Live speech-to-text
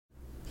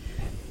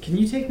Can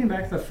you take me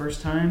back the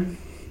first time,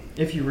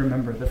 if you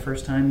remember, the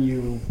first time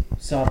you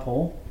saw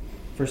Paul?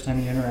 First time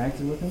you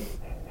interacted with him?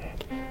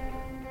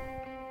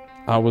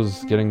 I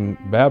was getting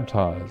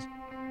baptized,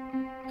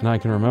 and I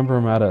can remember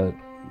him at a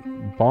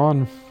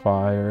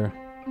bonfire.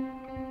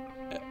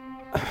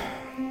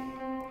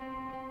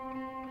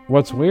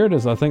 What's weird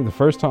is I think the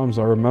first times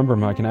I remember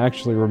him, I can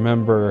actually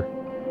remember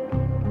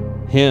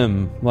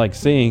him, like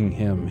seeing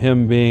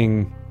him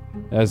being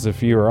as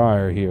if you or I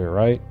are here,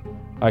 right?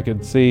 I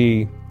could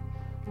see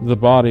the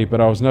body,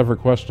 but I was never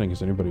questioning,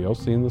 is anybody else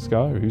seeing this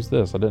guy? Or who's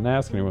this? I didn't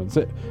ask anyone.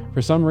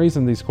 For some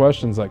reason, these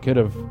questions that could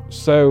have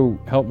so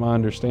helped my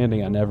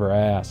understanding, I never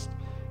asked.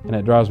 And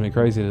it drives me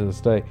crazy to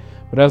this day.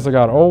 But as I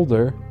got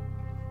older,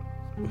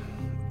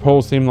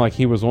 Paul seemed like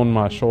he was on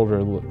my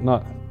shoulder,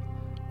 not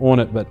on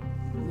it, but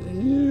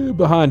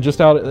behind,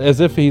 just out, as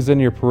if he's in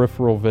your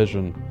peripheral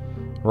vision,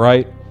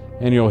 right?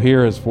 And you'll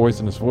hear his voice,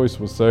 and his voice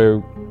was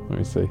so, let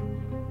me see.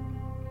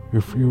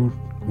 If you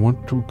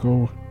want to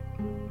go,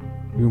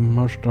 you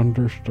must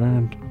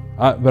understand.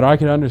 But I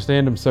could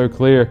understand him so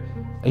clear.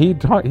 He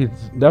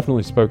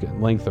definitely spoke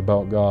at length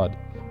about God.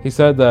 He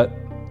said that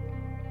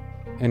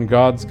in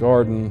God's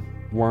garden,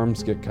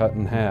 worms get cut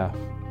in half.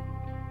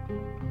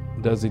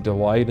 Does he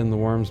delight in the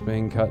worms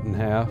being cut in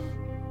half?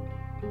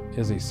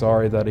 Is he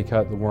sorry that he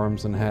cut the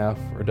worms in half,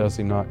 or does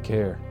he not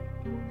care?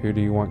 Who do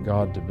you want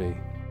God to be?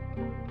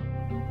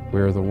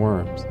 We're the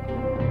worms.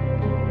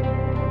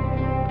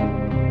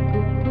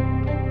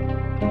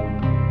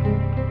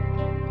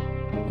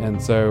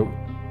 And so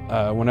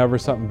whenever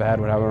something bad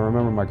would happen, I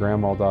remember my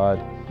grandma died,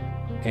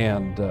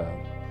 and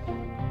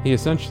he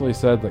essentially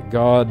said that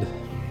God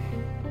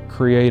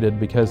created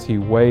because he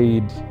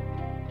weighed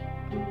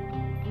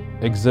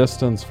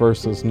existence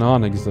versus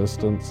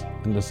non-existence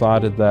and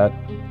decided that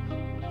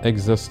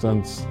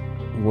existence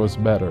was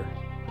better,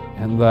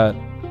 and that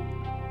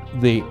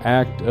the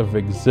act of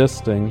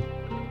existing,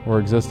 or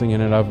existing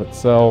in and of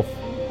itself,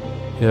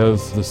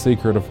 is the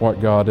secret of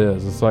what God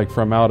is. It's like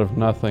from out of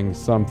nothing,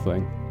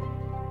 something.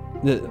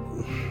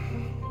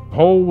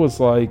 Paul was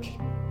like,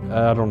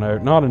 I don't know,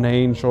 not an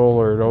angel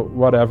or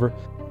whatever.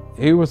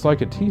 He was like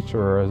a teacher,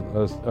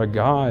 or a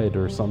guide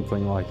or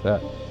something like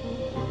that.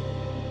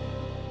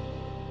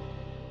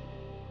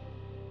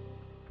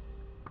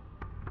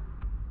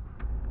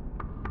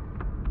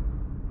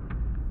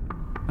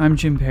 I'm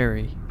Jim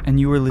Perry,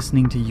 and you are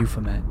listening to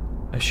Euphomet,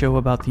 a show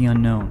about the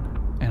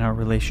unknown and our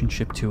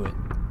relationship to it.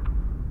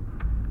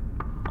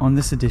 On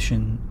this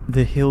edition,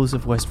 the hills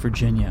of West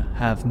Virginia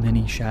have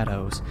many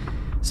shadows,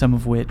 some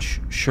of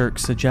which shirk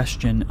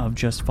suggestion of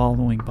just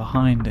following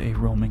behind a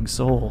roaming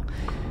soul.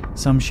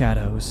 Some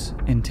shadows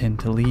intend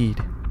to lead.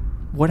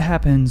 What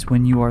happens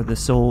when you are the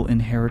sole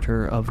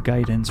inheritor of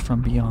guidance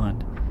from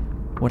beyond?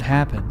 What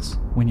happens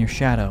when your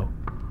shadow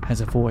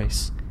has a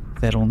voice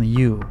that only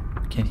you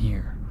can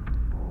hear?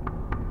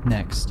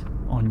 Next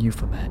on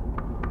Euphomet.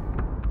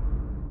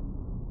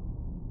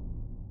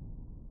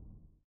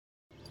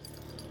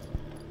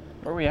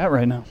 Where are we at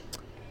right now?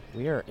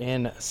 We are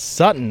in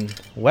Sutton,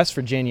 West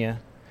Virginia,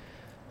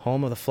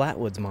 home of the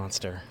Flatwoods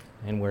Monster,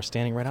 and we're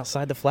standing right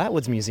outside the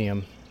Flatwoods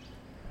Museum.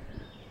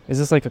 Is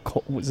this like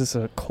was this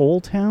a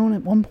coal town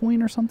at one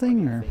point or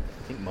something? Or?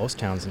 I think most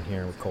towns in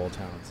here were coal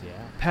towns, yeah.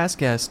 Past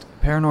guest,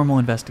 paranormal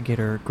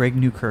investigator Greg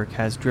Newkirk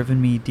has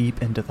driven me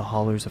deep into the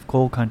hollers of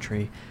coal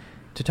country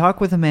to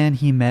talk with a man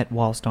he met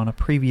whilst on a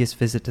previous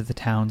visit to the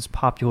town's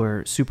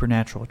popular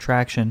supernatural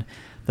attraction,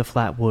 the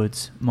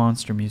Flatwoods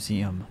Monster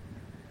Museum.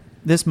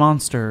 This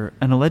monster,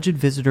 an alleged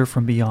visitor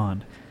from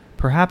beyond,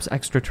 perhaps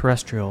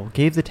extraterrestrial,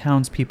 gave the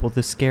townspeople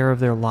the scare of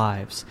their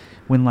lives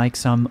when, like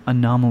some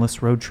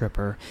anomalous road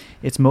tripper,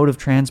 its mode of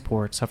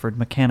transport suffered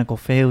mechanical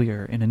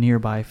failure in a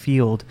nearby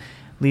field,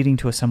 leading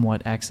to a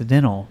somewhat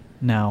accidental,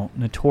 now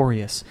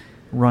notorious,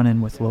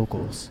 run-in with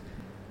locals.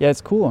 Yeah,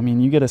 it's cool. I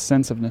mean, you get a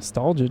sense of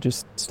nostalgia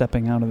just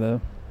stepping out of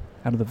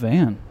the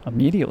van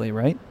immediately,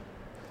 right?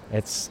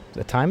 It's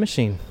a time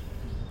machine.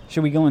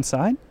 Should we go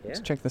inside? Yeah. Let's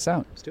check this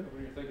out. Let's do it.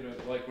 When you're thinking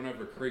of, like,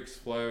 whenever creeks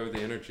flow, the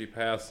energy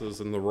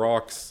passes, and the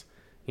rocks,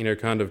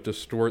 kind of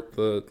distort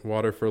the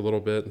water for a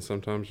little bit, and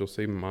sometimes you'll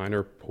see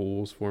minor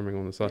pools forming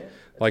on the side.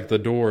 Like the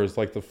doors,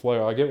 like the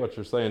flow. I get what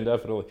you're saying,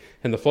 definitely.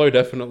 And the flow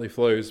definitely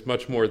flows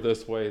much more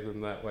this way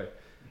than that way.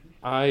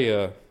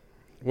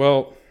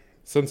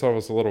 Since I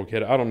was a little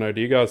kid, I don't know,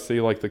 do you guys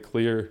see, like, the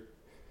clear,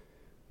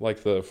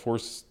 like, the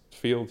force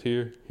field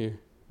here,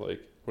 like,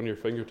 on your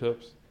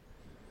fingertips?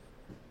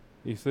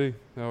 You see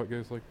how it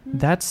goes like...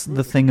 That's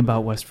the thing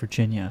about West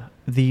Virginia.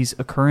 These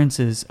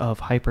occurrences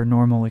of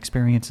hypernormal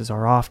experiences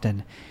are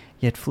often,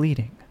 yet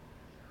fleeting.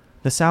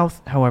 The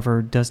South,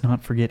 however, does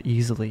not forget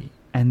easily,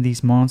 and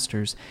these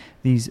monsters,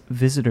 these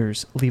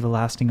visitors, leave a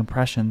lasting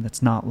impression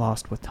that's not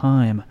lost with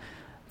time.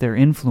 Their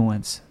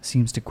influence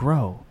seems to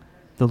grow.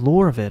 The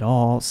lore of it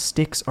all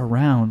sticks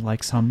around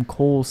like some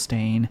coal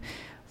stain.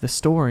 The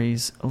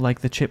stories,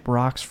 like the chip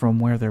rocks from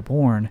where they're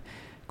born,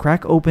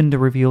 crack open to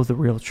reveal the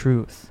real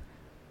truth.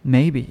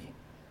 Maybe,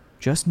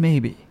 just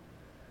maybe,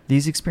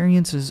 these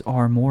experiences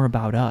are more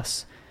about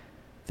us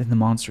than the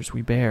monsters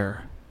we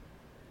bear.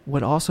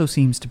 What also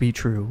seems to be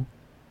true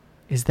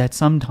is that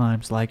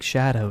sometimes, like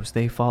shadows,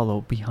 they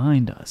follow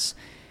behind us,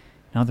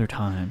 and other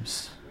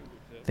times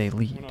they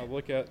lead. When I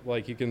look at,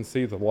 like, you can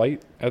see the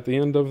light at the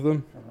end of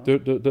them.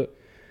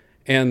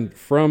 And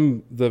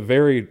from the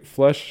very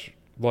flesh,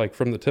 like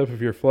from the tip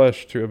of your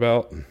flesh to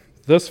about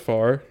this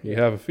far, you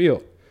have a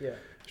field. Yeah.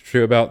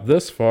 To about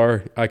this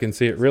far, I can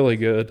see it really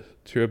good.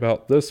 To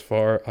about this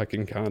far, I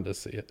can kind of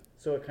see it.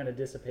 So it kind of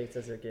dissipates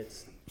as it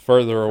gets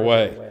Further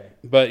away.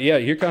 But yeah,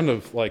 you're kind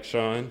of like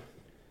Sean.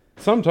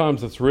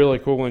 Sometimes it's really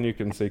cool when you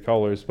can see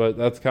colors, but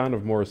that's kind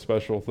of more a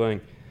special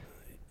thing.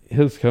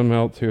 His come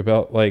out to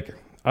about, like,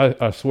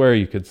 I swear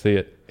you could see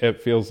it.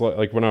 It feels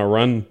like when I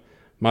run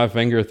my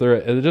finger through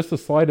it, it's just the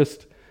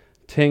slightest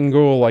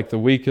tingle, like the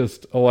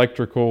weakest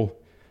electrical,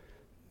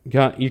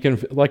 you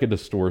can, like a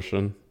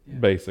distortion,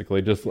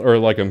 basically, just, or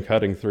like I'm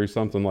cutting through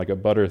something like a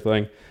butter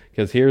thing.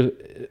 Because here,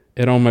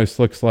 it almost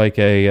looks like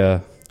a,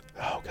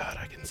 oh God,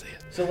 I can see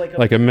it. So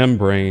like a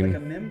membrane.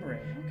 Like a membrane,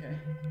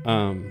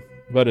 okay.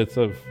 But it's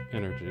of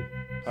energy,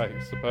 I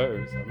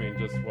suppose. I mean,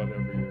 just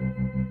whatever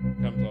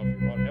comes off your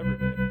body every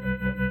day.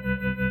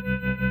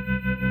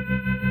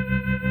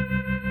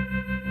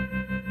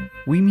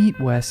 We meet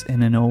Wes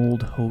in an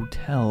old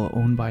hotel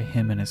owned by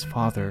him and his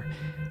father.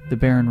 The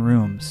barren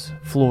rooms,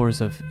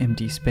 floors of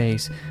empty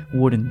space,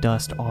 wood and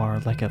dust are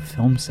like a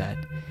film set.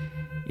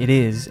 It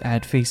is,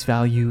 at face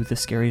value, the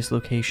scariest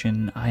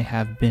location I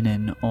have been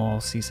in all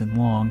season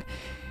long,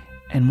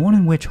 and one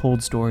in which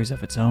holds stories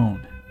of its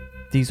own.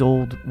 These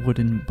old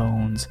wooden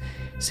bones,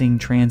 seeing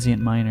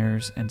transient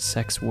miners and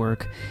sex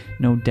work,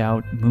 no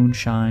doubt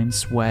moonshine,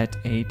 sweat,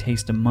 a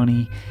taste of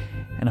money,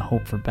 and a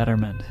hope for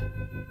betterment.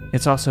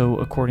 It's also,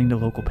 according to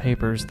local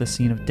papers, the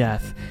scene of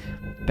death,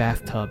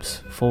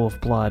 bathtubs full of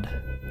blood.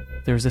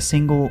 There's a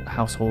single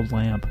household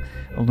lamp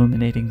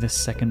illuminating this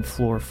second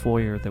floor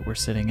foyer that we're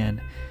sitting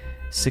in,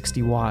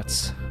 60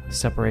 watts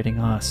separating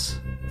us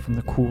from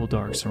the cool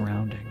dark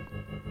surrounding,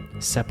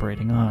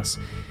 separating us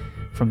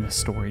from the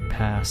storied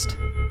past.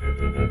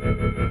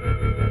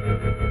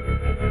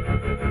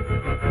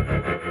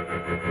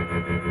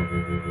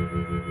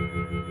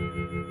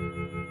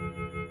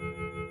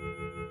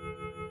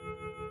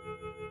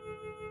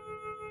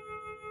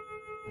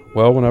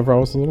 Well, whenever I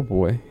was a little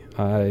boy,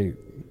 I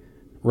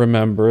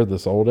remember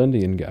this old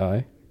Indian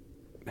guy,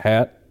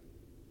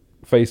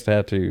 face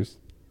tattoos,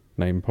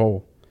 named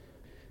Pole.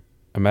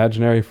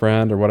 Imaginary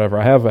friend or whatever.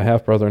 I have a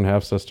half-brother and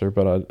half-sister,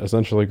 but I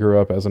essentially grew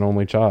up as an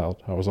only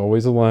child. I was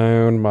always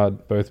alone.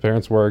 Both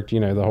parents worked,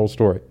 the whole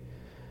story.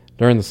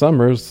 During the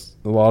summers,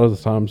 a lot of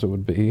the times it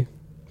would be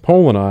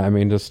Pole and I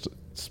mean, just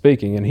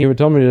speaking. And he would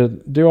tell me to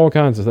do all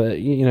kinds of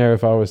things.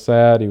 If I was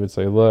sad, he would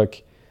say, look,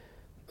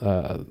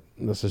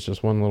 this is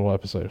just one little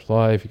episode of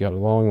life. You got a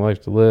long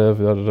life to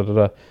live.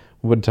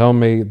 Would tell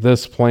me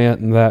this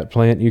plant and that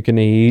plant you can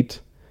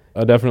eat.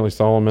 I definitely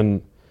saw him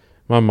in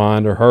my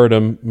mind, or heard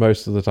him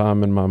most of the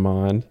time in my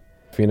mind,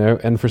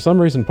 and for some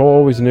reason Paul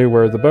always knew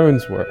where the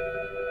bones were.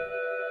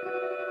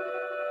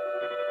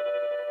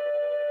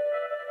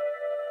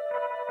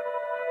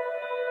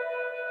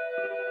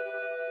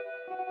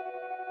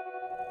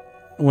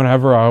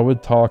 Whenever I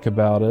would talk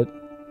about it,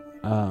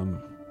 I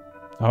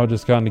would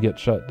just kind of get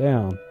shut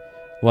down.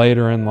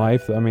 Later in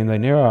life, they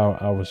knew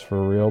I was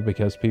for real,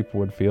 because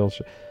people would feel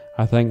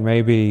I think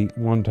maybe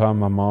one time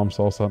my mom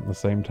saw something the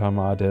same time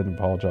I did and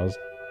apologized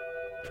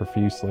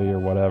profusely or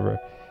whatever.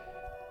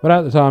 But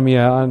at the time,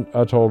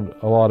 I told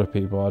a lot of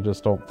people. I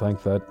just don't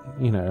think that,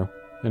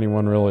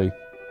 anyone really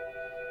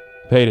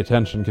paid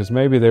attention, because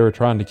maybe they were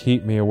trying to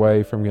keep me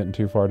away from getting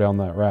too far down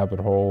that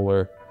rabbit hole,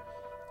 or,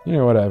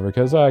 whatever,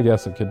 because I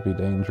guess it could be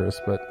dangerous.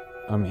 But,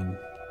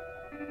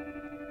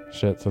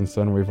 since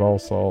then we've all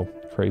saw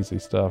crazy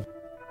stuff.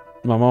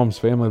 My mom's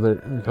family,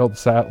 they're called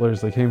Sattlers.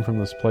 They came from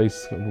this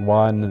place called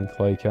Wyden in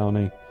Clay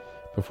County.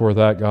 Before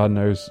that, God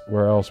knows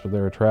where else, but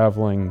they were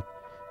traveling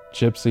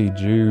gypsy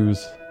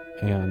Jews,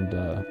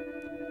 and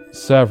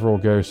several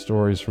ghost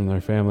stories from their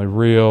family,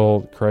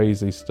 real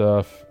crazy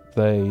stuff.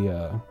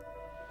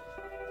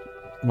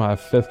 My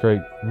fourth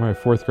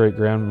great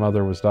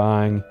grandmother was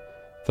dying.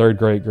 Third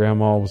great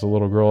grandma was a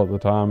little girl at the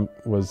time,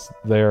 was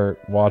there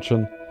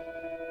watching,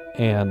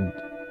 and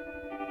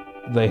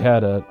they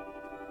had a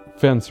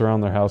fence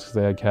around their house because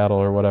they had cattle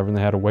or whatever, and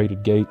they had a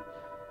weighted gate.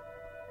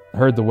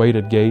 Heard the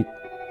weighted gate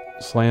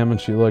slam, and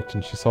she looked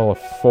and she saw a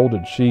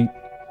folded sheet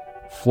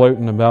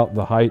floating about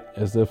the height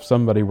as if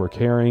somebody were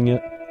carrying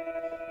it,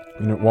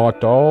 and it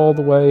walked all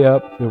the way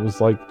up. It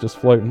was like just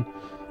floating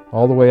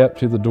all the way up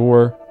to the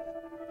door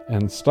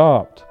and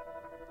stopped,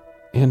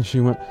 and she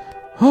went,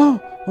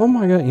 oh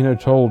my God,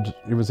 told,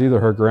 it was either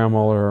her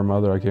grandma or her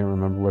mother, I can't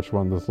remember which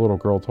one. This little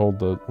girl told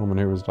the woman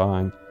who was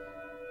dying,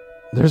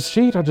 there's a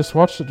sheet, I just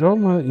watched it,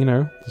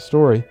 the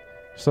story.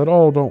 She said,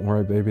 oh, don't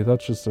worry, baby,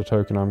 that's just a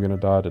token I'm gonna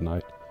die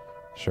tonight.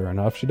 Sure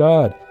enough, she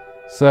died.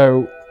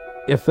 So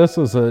if this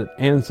is an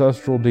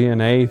ancestral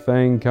DNA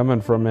thing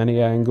coming from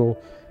any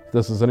angle, if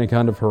this is any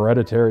kind of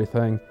hereditary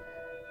thing,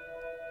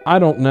 I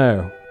don't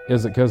know.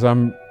 Is it because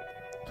I'm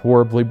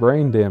horribly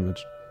brain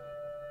damaged?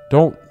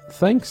 Don't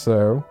think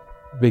so.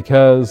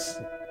 because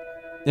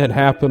it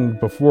happened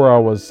before I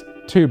was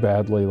too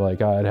badly,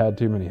 like I had had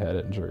too many head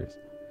injuries.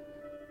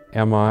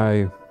 Am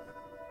I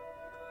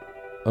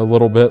a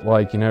little bit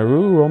like,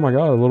 ooh, oh my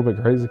God, a little bit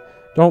crazy?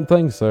 Don't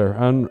think so.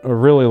 I'm a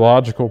really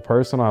logical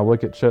person. I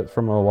look at shit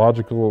from a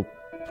logical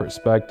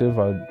perspective.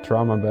 I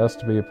try my best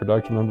to be a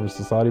productive member of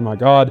society. My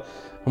God,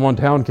 I'm on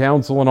town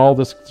council and all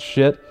this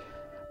shit.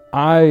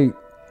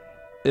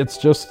 It's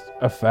just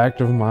a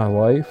fact of my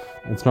life.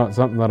 It's not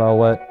something that I'll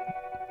let,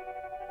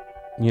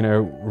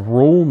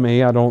 rule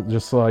me. I don't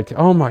just like,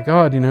 oh my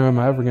God, am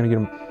I ever going to get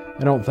him?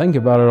 I don't think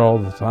about it all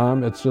the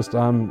time. It's just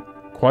I'm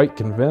quite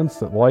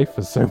convinced that life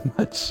is so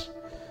much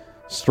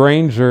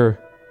stranger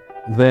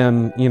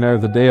than,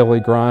 the daily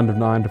grind of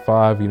 9 to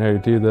 5,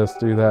 do this,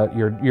 do that.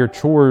 Your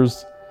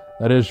chores,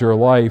 that is your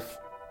life,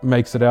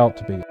 makes it out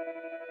to be.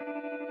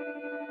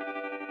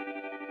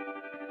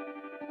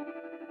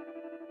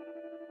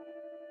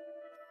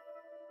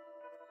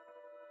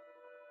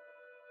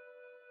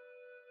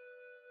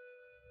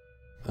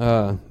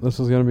 This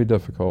is going to be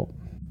difficult.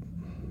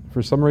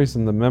 For some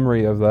reason, the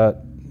memory of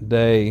that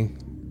day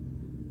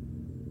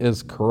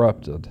is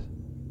corrupted.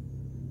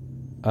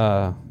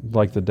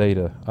 Like the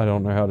data. I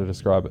don't know how to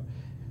describe it.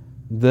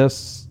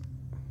 This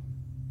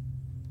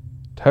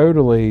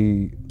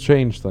totally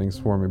changed things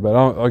for me, but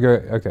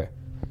okay.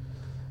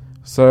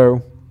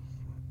 So,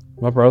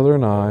 my brother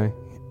and I,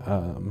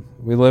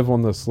 we live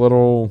on this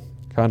little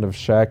kind of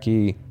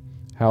shacky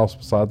house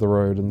beside the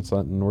road in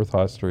Sutton, North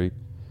High Street.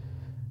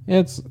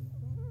 It's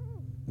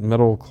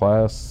middle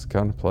class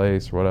kind of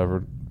place or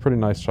whatever. Pretty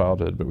nice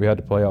childhood, but we had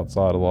to play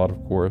outside a lot,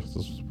 of course.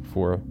 This was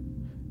before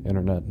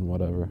internet and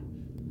whatever.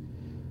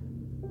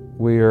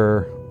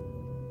 We're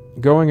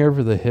going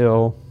over the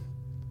hill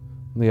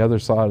on the other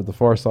side, the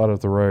far side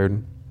of the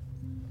road,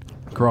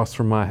 across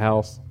from my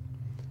house,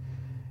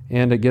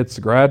 and it gets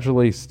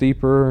gradually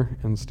steeper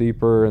and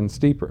steeper and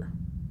steeper,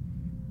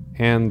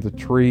 and the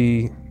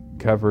tree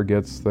cover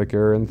gets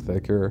thicker and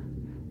thicker.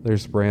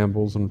 There's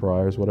brambles and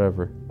briars,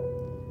 whatever.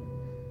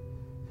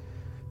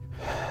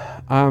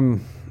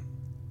 I'm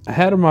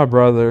ahead of my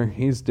brother.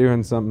 He's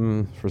doing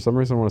something. For some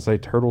reason I want to say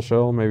turtle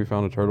shell. Maybe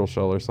found a turtle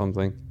shell or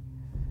something.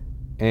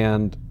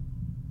 And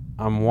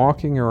I'm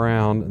walking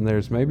around, and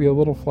there's maybe a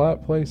little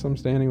flat place I'm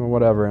standing or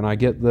whatever, and I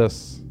get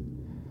this.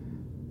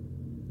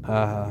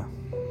 Number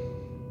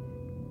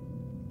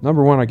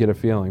one, I get a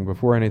feeling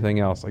before anything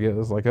else. I get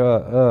this like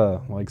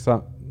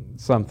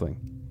something.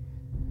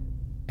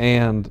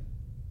 And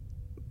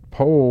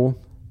Pole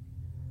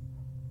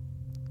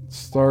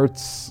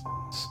starts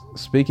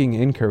speaking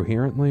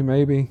incoherently,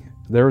 maybe.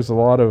 There's a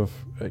lot of,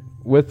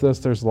 with this,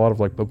 there's a lot of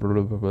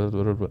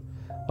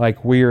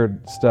like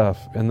weird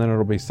stuff, and then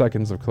it'll be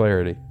seconds of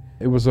clarity.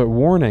 It was a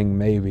warning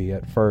maybe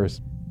at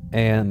first,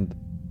 and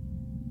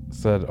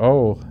said,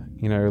 oh,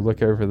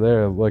 look over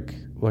there, look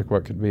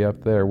what could be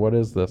up there, what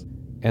is this?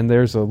 And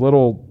there's a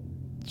little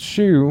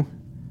shoe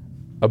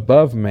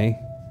above me,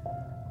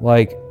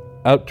 like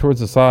up towards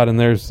the side, and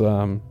there's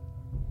it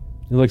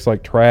looks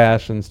like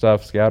trash and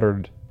stuff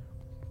scattered.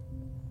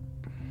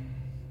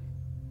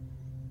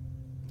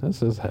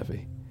 This is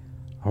heavy.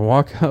 I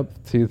walk up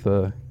to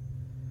the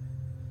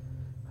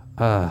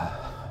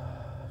have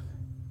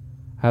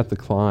to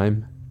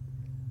climb.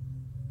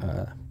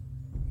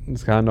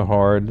 It's kind of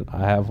hard. I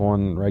have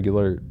on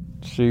regular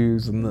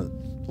shoes, and the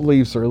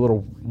leaves are a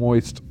little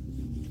moist.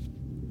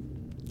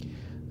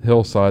 The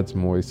hillside's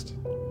moist.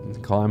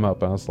 Climb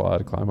up and a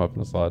slide, climb up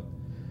and a slide.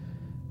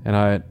 And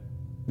I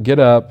get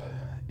up,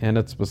 and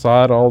it's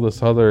beside all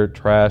this other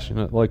trash, and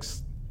it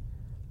looks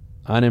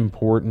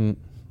unimportant.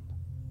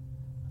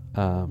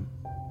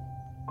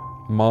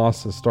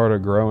 Moss has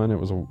started growing. It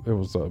was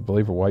I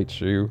believe a white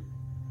shoe.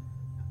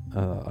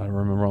 I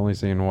remember only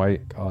seeing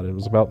white. God, it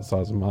was about the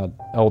size of my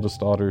eldest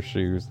daughter's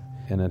shoes,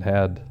 and it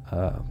had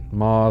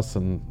moss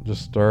and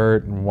just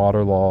dirt and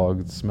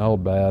waterlogged. It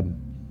smelled bad.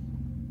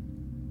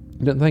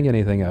 Didn't think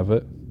anything of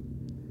it,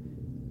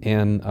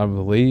 and I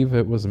believe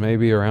it was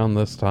maybe around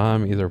this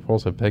time either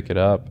Pulse had picked it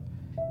up,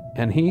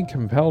 and he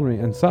compelled me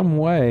in some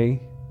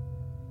way,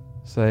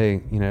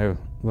 say,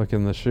 look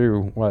in the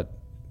shoe,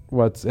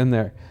 what's in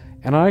there.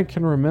 And I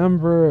can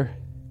remember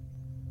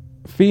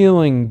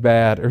feeling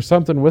bad or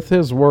something with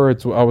his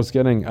words. I was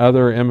getting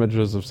other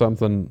images of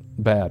something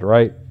bad,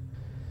 right?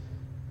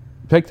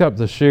 Picked up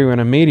the shoe, and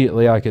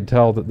immediately I could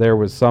tell that there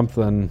was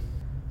something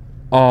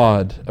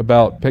odd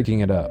about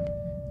picking it up.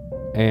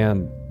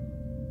 And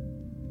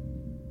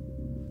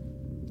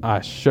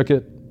I shook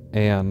it,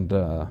 and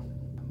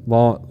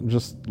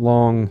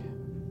long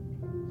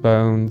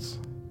bones,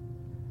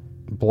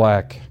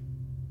 black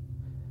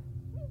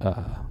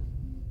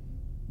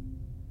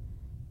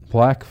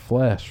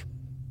flesh.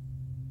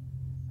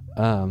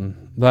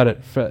 That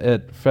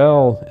it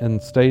fell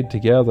and stayed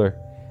together.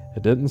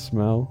 It didn't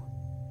smell.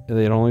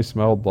 It only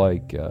smelled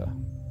like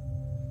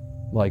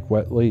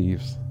wet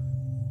leaves.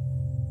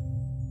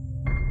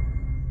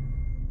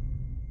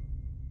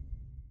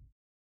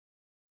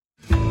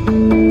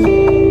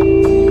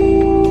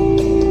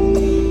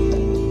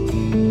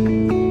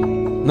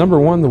 Number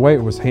one, the way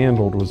it was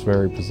handled was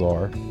very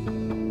bizarre.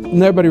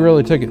 Nobody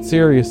really took it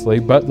seriously,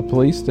 but the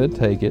police did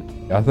take it.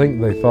 I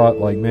think they thought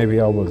like maybe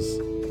I was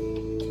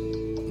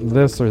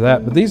this or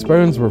that, but these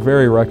bones were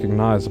very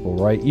recognizable,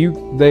 right?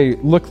 They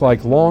look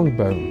like long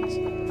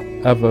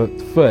bones of a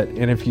foot,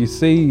 and if you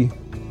see,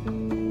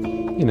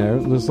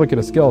 just look at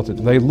a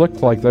skeleton, they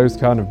looked like those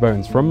kind of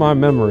bones from my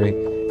memory.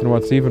 And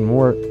what's even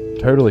more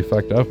totally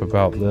fucked up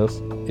about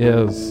this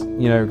is,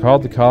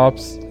 called the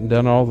cops,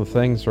 done all the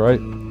things,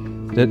 right?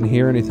 Didn't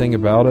hear anything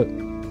about it.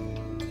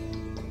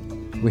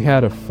 We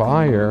had a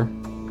fire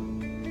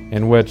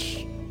in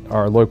which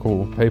our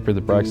local paper,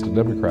 the Braxton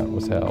Democrat,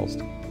 was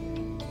housed.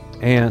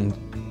 And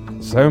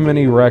so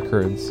many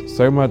records,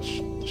 so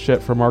much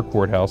shit from our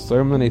courthouse,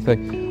 so many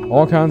things,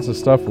 all kinds of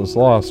stuff was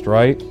lost,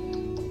 right?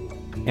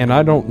 And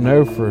I don't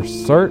know for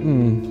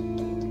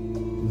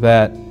certain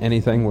that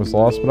anything was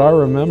lost, but I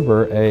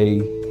remember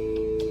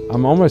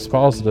I'm almost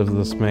positive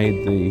this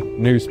made the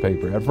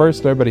newspaper. At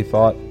first, nobody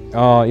thought,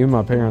 even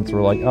my parents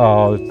were like,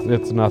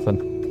 it's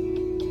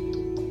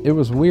nothing. It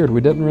was weird. We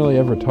didn't really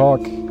ever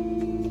talk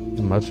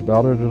much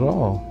about it at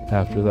all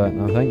after that.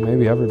 And I think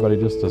maybe everybody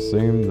just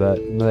assumed that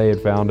they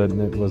had found it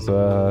and it was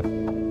a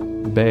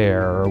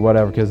bear or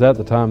whatever. Because at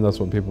the time, that's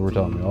what people were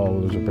telling me. Oh,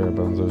 there's a pair of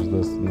bones, there's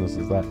this and this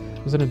is that.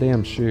 It was in a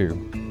damn shoe.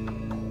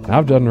 And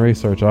I've done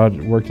research. I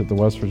worked at the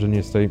West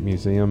Virginia State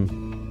Museum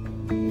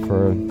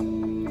for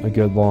a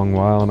good long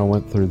while. And I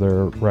went through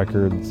their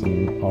records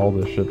and all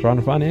this shit, trying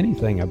to find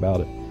anything about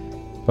it.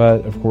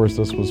 But, of course,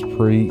 this was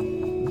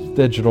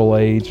pre-digital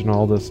age and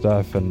all this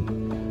stuff,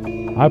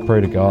 and I pray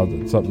to God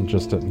that something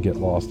just didn't get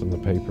lost in the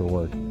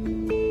paperwork.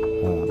 And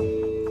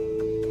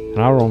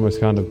I would almost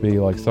kind of be,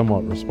 like,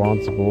 somewhat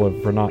responsible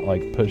for not,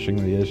 like, pushing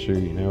the issue,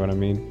 you know what I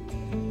mean?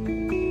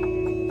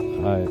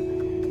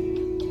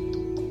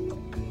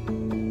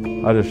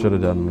 I just should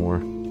have done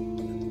more.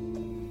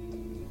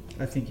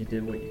 I think you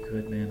did what you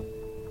could, man.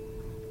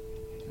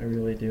 I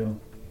really do.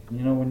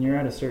 When you're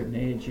at a certain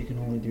age, you can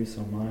only do so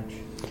much.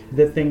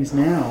 The things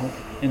now,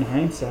 in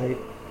hindsight,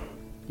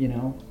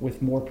 with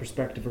more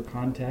perspective or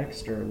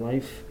context or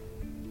life,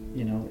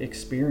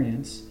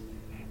 experience,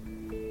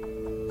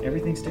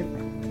 everything's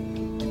different.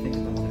 Think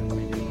about that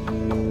when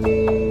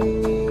you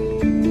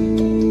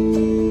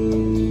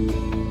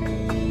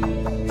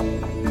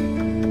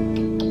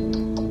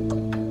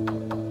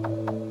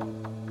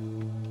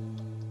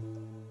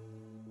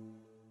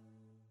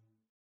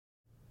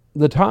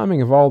The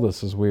timing of all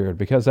this is weird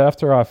because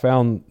after I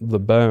found the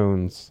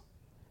bones,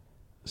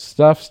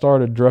 stuff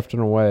started drifting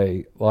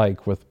away,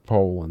 like with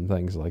pole and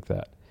things like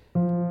that.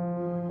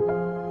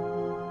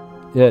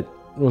 It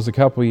was a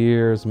couple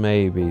years,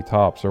 maybe,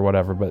 tops or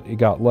whatever, but it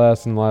got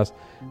less and less.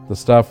 The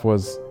stuff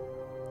was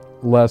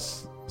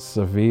less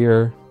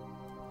severe.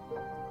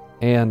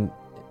 And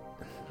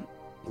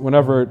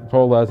whenever it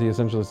pulled out, he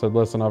essentially said,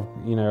 listen, I've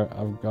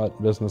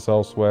got business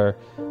elsewhere.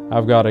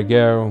 I've got to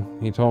go.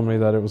 He told me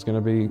that it was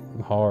going to be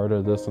hard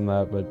or this and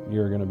that, but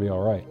you're going to be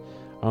all right.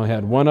 I only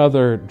had one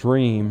other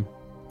dream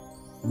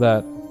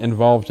that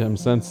involved him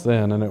since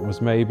then, and it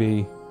was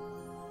maybe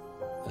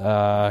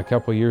a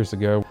couple years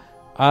ago.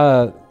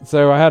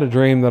 So I had a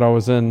dream that I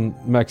was in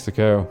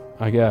Mexico,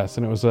 I guess,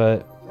 and it was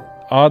a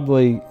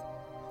oddly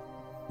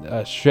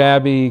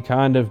shabby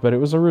kind of, but it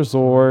was a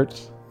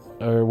resort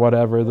or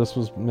whatever. This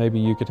was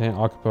maybe Yucatan,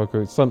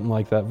 Acapulco, something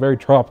like that, very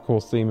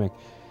tropical seeming.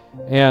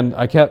 And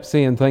I kept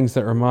seeing things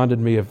that reminded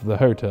me of the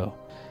hotel.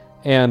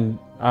 And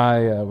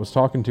I was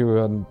talking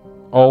to an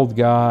old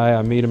guy.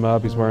 I meet him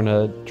up. He's wearing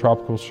a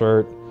tropical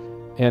shirt.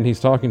 And he's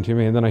talking to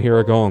me. And then I hear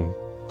a gong.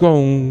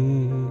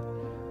 Gong.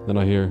 Then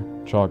I hear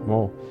Chalk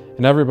Mole.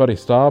 And everybody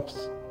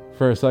stops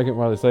for a second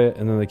while they say it.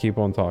 And then they keep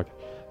on talking.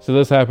 So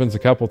this happens a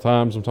couple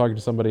times. I'm talking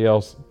to somebody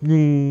else.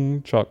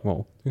 Chalk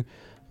Mole.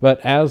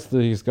 But as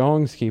these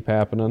gongs keep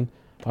happening,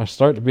 I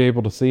start to be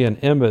able to see an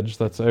image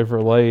that's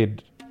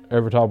overlaid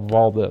over top of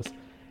all this.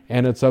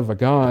 And it's of a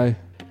guy,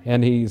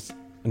 and he's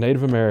a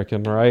Native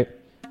American, right?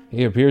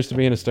 He appears to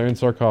be in a stone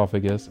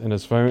sarcophagus, and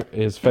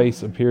his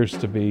face appears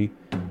to be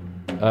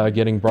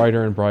getting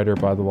brighter and brighter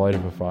by the light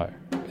of a fire.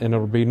 And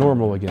it'll be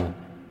normal again.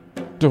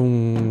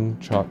 Doom,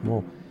 Chalk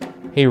Mole.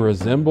 He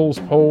resembles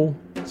Pole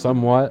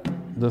somewhat,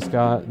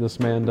 this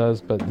man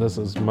does, but this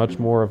is much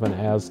more of an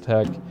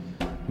Aztec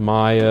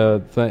Maya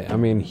thing. I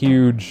mean,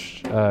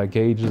 huge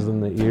gauges in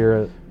the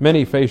ear,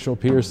 many facial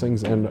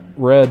piercings, and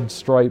red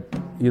stripe,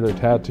 either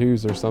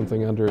tattoos or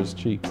something under his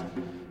cheeks.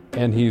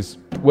 And he's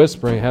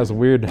whispering, has a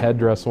weird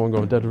headdress on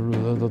going,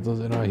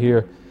 and I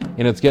hear,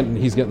 and he's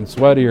getting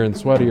sweatier and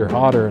sweatier,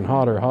 hotter and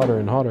hotter, hotter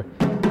and hotter.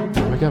 I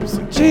wake up, it's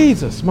like,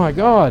 Jesus, my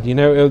God,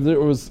 it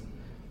was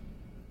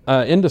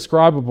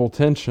indescribable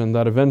tension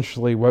that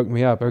eventually woke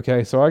me up.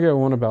 Okay, so I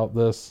go on about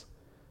this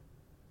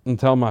and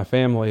tell my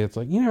family, it's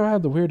like, I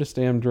had the weirdest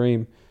damn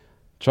dream.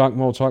 Chalk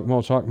Mole, Chalk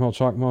Mole, Chalk Mole,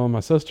 Chalk Mole. And my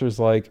sister's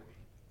like,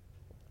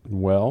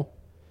 well,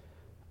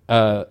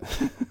 have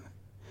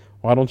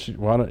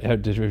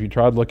you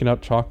tried looking up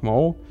Chalk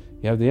Mole?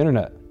 You have the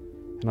internet.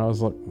 And I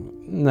was like,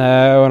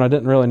 no, and I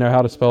didn't really know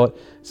how to spell it.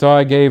 So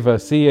I gave a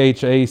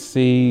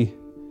CHACMOLE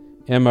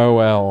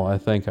MOL, I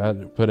think I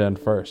put in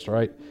first,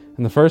 right?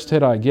 And the first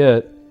hit I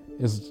get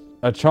is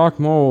a chalk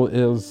mole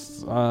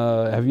is,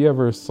 have you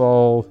ever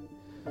saw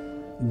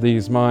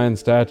these Mayan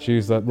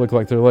statues that look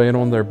like they're laying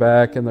on their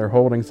back and they're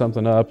holding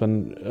something up,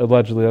 and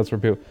allegedly that's where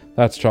people,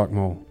 that's chalk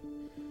mole.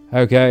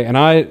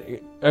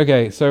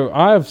 Okay, so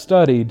I've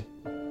studied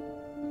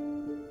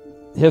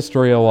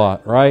history a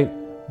lot, right?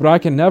 But I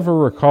can never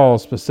recall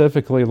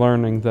specifically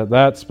learning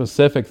that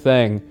specific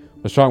thing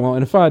was chalk mole.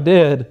 And if I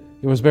did,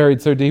 it was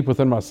buried so deep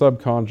within my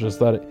subconscious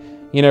that it,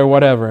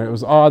 whatever. It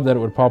was odd that it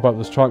would pop up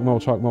as chalk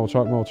mole, chalk mole,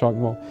 chalk mole, chalk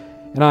mole.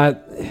 And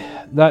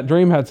that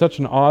dream had such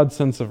an odd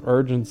sense of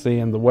urgency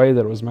and the way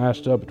that it was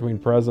mashed up between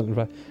present and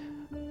past.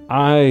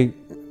 I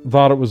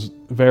thought it was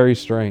very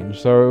strange.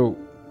 So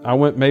I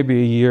went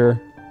maybe a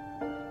year,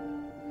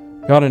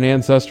 got an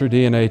ancestry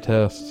DNA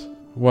test,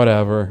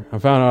 whatever. I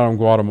found out I'm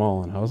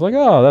Guatemalan. I was like,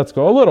 oh, that's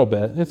cool. A little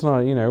bit. It's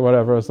not,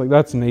 whatever. I was like,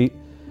 that's neat.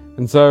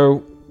 And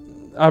so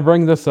I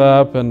bring this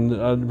up,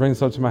 and I bring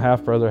this up to my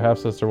half-brother,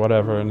 half-sister,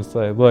 whatever, and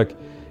say, look,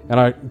 and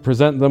I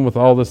present them with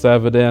all this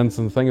evidence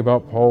and the thing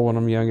about Paul when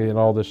I'm young and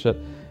all this shit.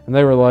 And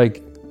they were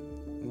like,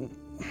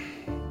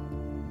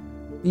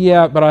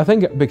 yeah, but I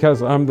think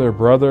because I'm their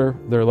brother,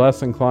 they're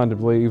less inclined to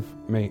believe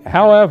me.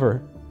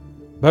 However,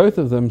 both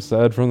of them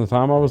said from the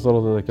time I was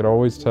little that they could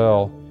always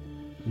tell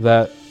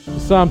that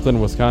something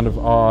was kind of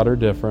odd or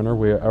different or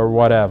weird or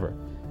whatever.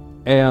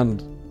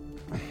 And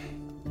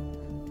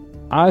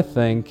I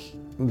think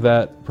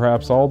that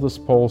perhaps all this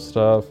pole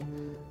stuff,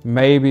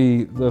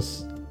 maybe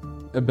this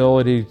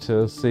ability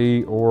to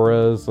see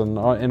auras and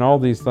all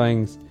these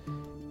things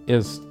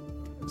is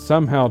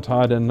somehow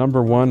tied in,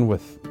 number one,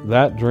 with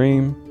that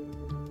dream,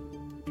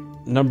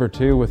 number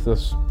two, with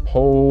this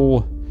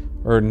pole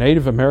or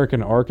Native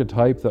American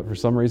archetype that for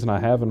some reason I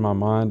have in my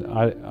mind.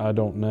 I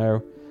don't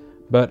know.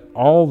 But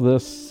all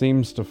this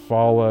seems to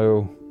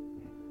follow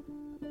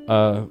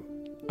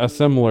a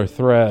similar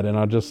thread, and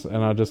I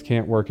just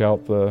can't work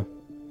out the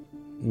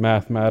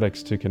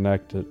mathematics to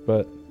connect it.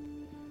 But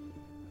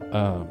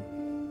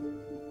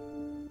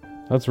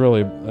that's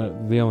really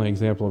the only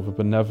example of a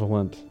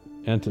benevolent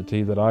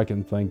entity that I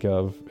can think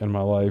of in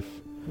my life.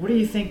 What do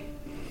you think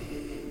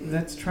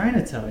that's trying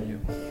to tell you?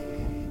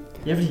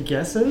 Do you have any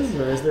guesses,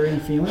 or is there any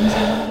feelings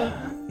about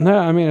that? No,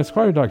 I mean, it's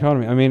quite a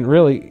dichotomy. I mean,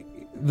 really,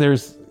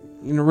 there's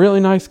really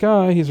nice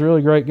guy. He's a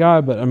really great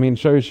guy, but I mean,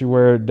 shows you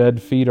where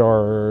dead feet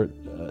are,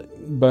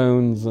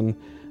 bones, and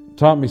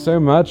taught me so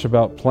much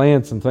about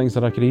plants and things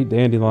that I could eat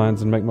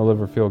dandelions and make my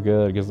liver feel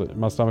good because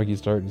my stomach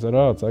used to hurt. And said,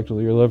 "Oh, it's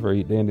actually your liver.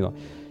 Eat dandelion."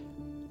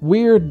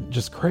 Weird,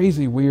 just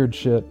crazy weird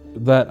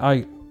shit that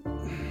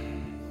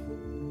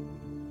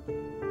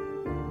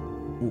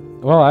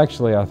Well,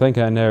 actually, I think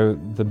I know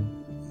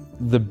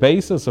the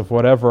basis of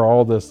whatever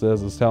all this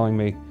is telling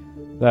me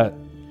that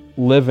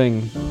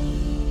living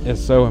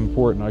is so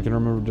important. I can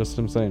remember just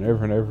him saying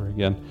over and over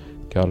again,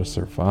 gotta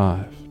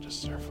survive,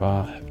 just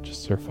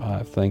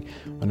survive thing.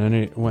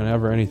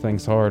 Whenever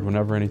anything's hard,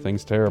 whenever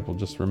anything's terrible,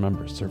 just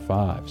remember,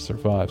 survive.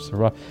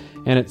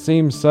 And it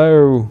seems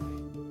so,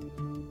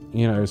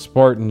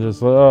 Spartan, just,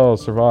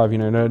 survive,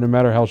 no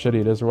matter how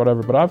shitty it is or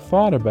whatever. But I've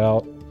thought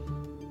about,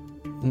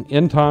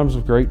 in times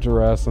of great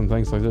duress and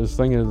things like this,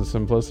 thing is the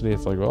simplicity.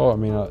 It's like,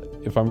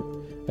 if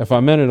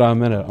I'm in it,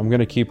 I'm in it. I'm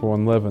going to keep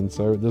on living.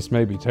 So this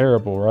may be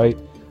terrible, right?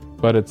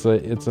 But it's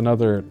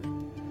another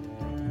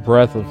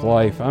breath of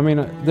life. I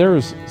mean,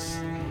 there's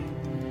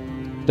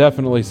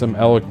definitely some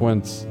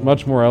eloquence,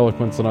 much more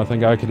eloquence than I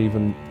think I could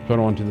even put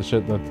onto the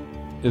shit that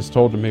is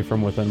told to me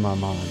from within my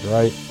mind,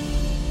 right?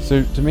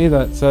 So to me,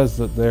 that says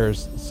that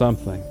there's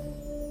something.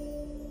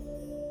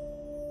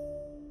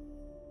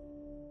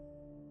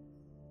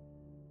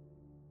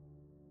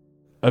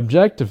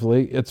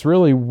 Objectively, it's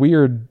really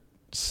weird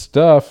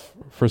stuff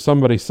for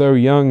somebody so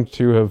young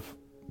to have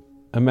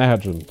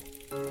imagined,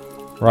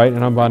 right?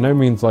 And I'm by no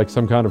means like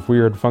some kind of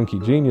weird, funky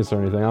genius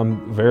or anything.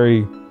 I'm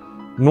very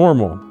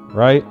normal,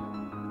 right?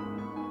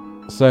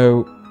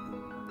 So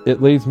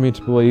it leads me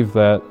to believe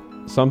that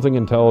something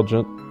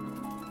intelligent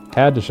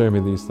had to show me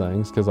these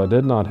things, because I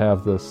did not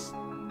have this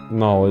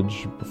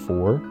knowledge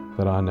before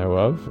that I know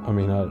of. I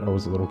mean, I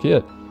was a little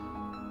kid.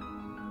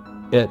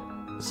 It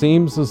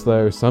seems as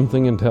though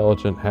something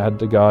intelligent had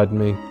to guide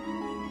me.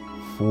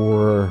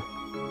 For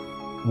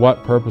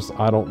what purpose,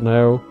 I don't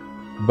know.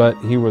 But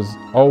he was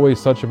always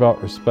such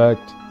about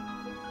respect,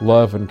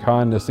 love, and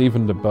kindness,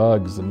 even to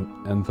bugs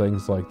and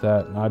things like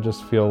that. And I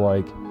just feel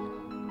like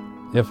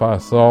if I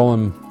saw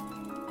him,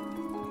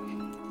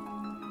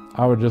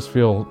 I would just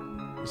feel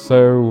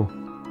so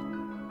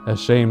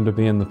ashamed to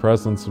be in the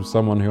presence of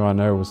someone who I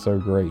know was so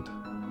great.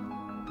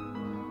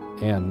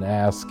 And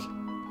ask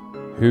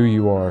who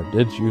you are,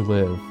 did you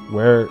live,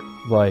 where,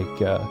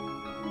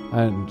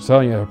 I'm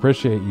telling you, I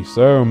appreciate you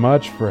so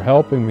much for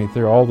helping me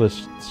through all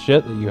this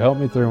shit that you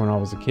helped me through when I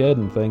was a kid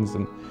and things.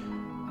 And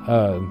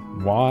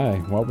why?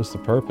 What was the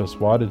purpose?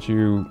 Why did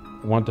you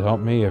want to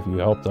help me? Have you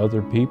helped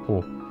other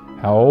people?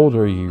 How old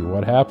are you?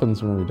 What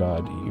happens when we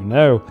die? Do you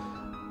know?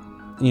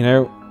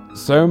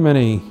 So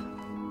many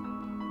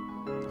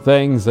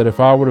things that if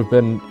I would have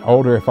been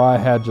older, if I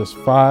had just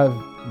 5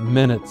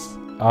 minutes,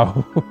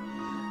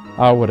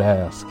 I would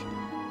ask.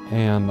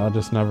 And I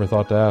just never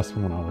thought to ask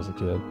them when I was a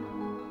kid.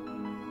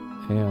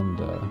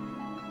 And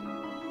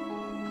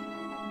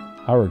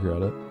I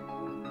regret it.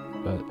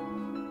 But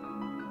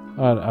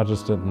I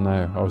just didn't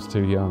know. I was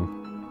too young.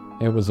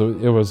 It was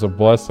a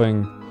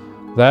blessing.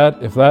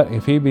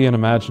 If he be an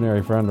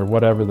imaginary friend or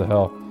whatever the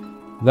hell,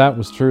 that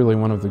was truly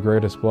one of the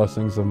greatest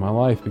blessings of my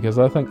life, because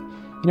I think,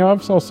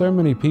 I've saw so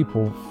many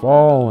people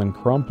fall and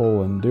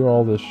crumple and do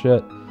all this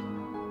shit,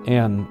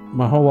 and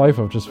my whole life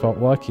I've just felt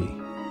lucky.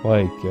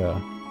 And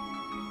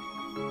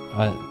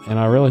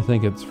I really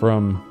think it's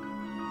from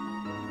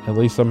at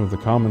least some of the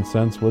common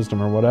sense,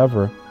 wisdom, or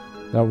whatever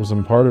that was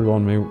imparted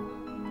on me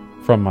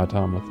from my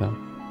time with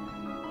him.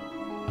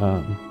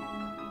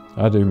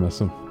 I do miss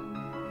him.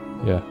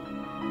 Yeah.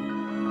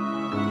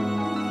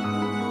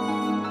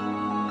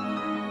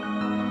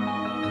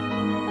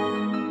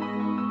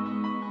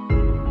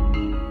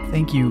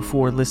 Thank you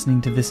for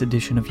listening to this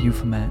edition of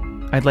Euphomet.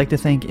 I'd like to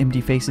thank Empty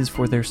Faces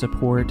for their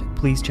support.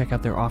 Please check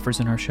out their offers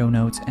in our show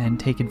notes and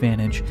take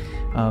advantage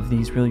of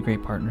these really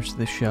great partners to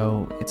the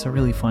show. It's a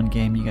really fun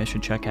game you guys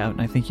should check out, and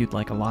I think you'd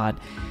like a lot.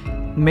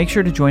 Make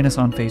sure to join us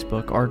on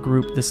Facebook. Our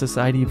group, the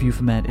Society of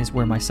Euphomet, is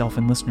where myself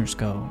and listeners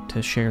go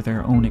to share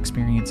their own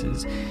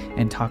experiences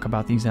and talk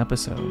about these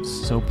episodes.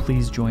 So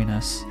please join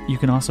us. You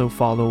can also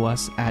follow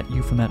us at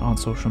Euphomet on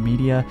social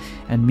media,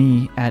 and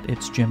me at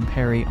It's Jim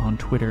Perry on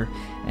Twitter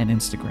and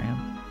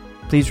Instagram.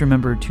 Please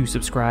remember to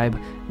subscribe,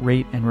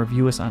 rate, and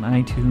review us on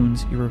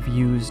iTunes. Your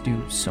reviews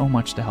do so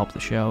much to help the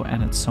show,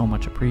 and it's so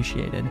much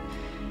appreciated.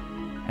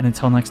 And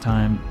until next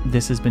time,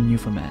 this has been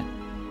Euphomet.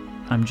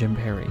 I'm Jim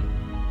Perry.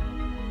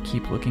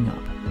 Keep looking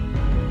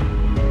up.